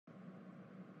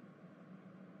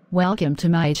Welcome to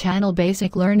my channel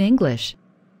Basic Learn English.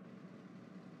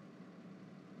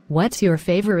 What's your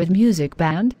favorite music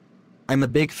band? I'm a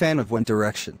big fan of One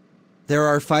Direction. There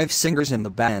are 5 singers in the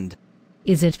band.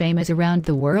 Is it famous around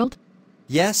the world?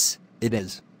 Yes, it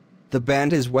is. The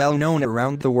band is well known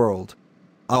around the world.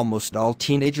 Almost all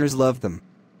teenagers love them.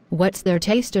 What's their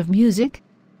taste of music?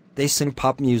 They sing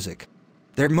pop music.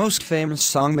 Their most famous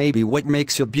song may be What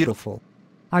Makes You Beautiful.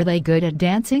 Are they good at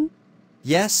dancing?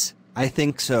 Yes, I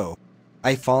think so.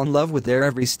 I fall in love with their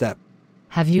every step.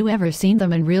 Have you ever seen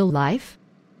them in real life?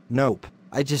 Nope,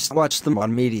 I just watch them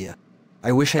on media.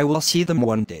 I wish I will see them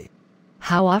one day.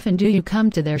 How often do you come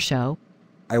to their show?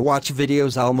 I watch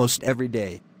videos almost every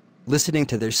day. Listening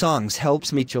to their songs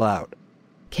helps me chill out.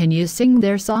 Can you sing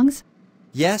their songs?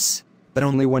 Yes, but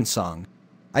only one song.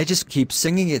 I just keep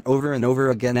singing it over and over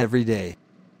again every day.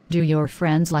 Do your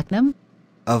friends like them?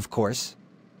 Of course.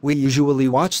 We usually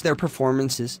watch their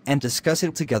performances and discuss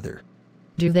it together.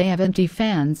 Do they have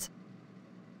anti-fans?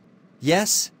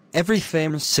 Yes, every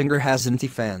famous singer has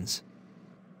anti-fans.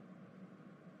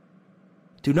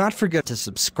 Do not forget to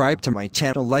subscribe to my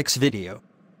channel, like this video.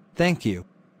 Thank you.